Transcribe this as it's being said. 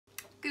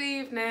Good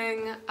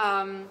evening.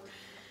 I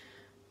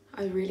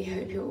really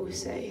hope you're all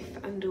safe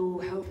and all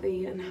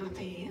healthy and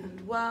happy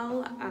and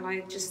well. And I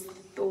just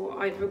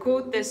thought I'd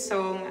record this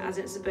song as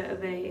it's a bit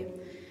of a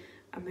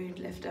mood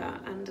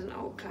lifter and an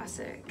old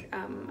classic.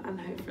 And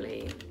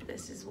hopefully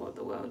this is what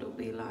the world will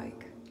be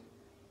like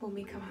when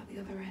we come out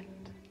the other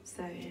end.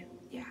 So,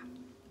 yeah.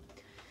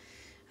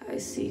 I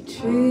see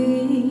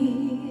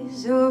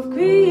trees of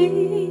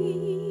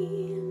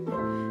green,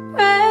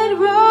 red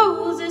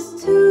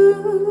roses too.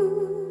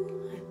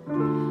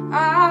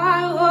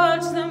 I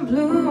watch them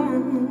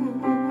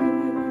bloom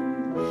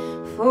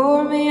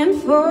for me and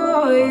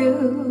for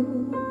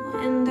you,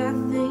 and I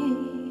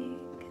think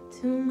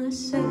to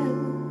myself,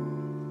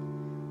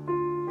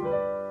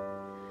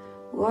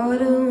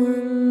 what a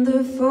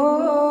wonderful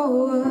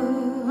world.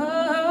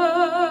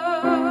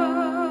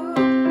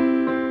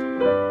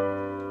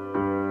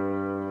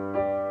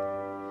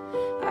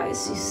 I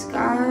see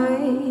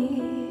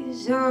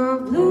skies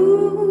of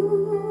blue,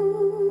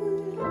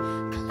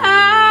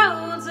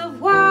 clouds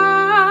of white,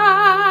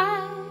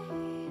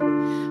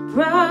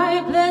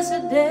 bright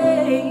blessed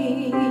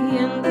day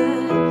and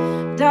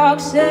the dark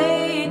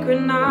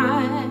sacred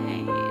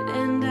night,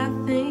 and I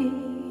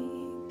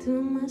think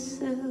to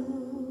myself,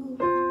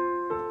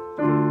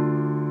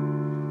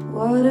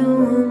 what a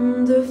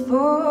wonderful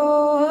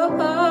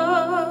world.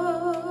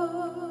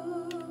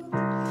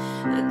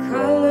 The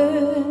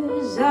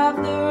colors of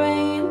the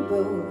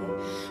rainbow,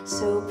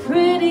 so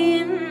pretty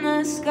in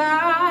the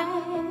sky,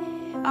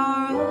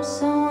 are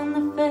also on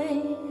the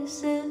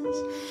faces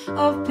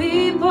of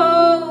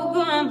people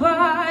going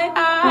by.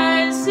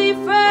 I see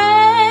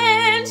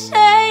friends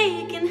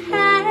shaking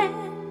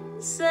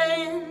hands,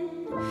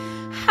 saying,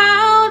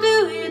 how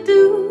do you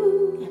do?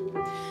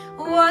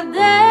 What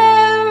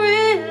they're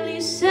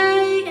really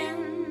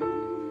saying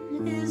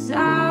is,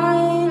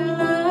 I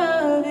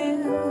love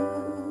you.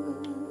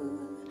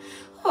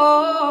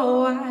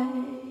 Oh,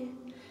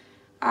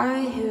 I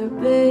hear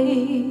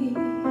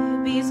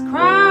babies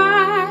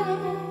cry,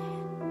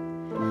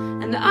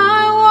 and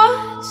I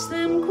watch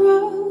them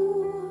grow.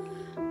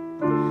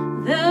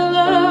 They'll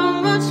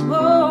learn much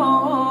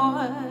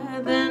more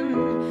than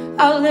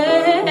I'll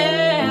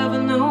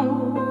ever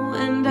know,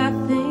 and I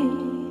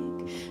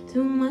think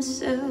to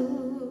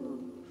myself,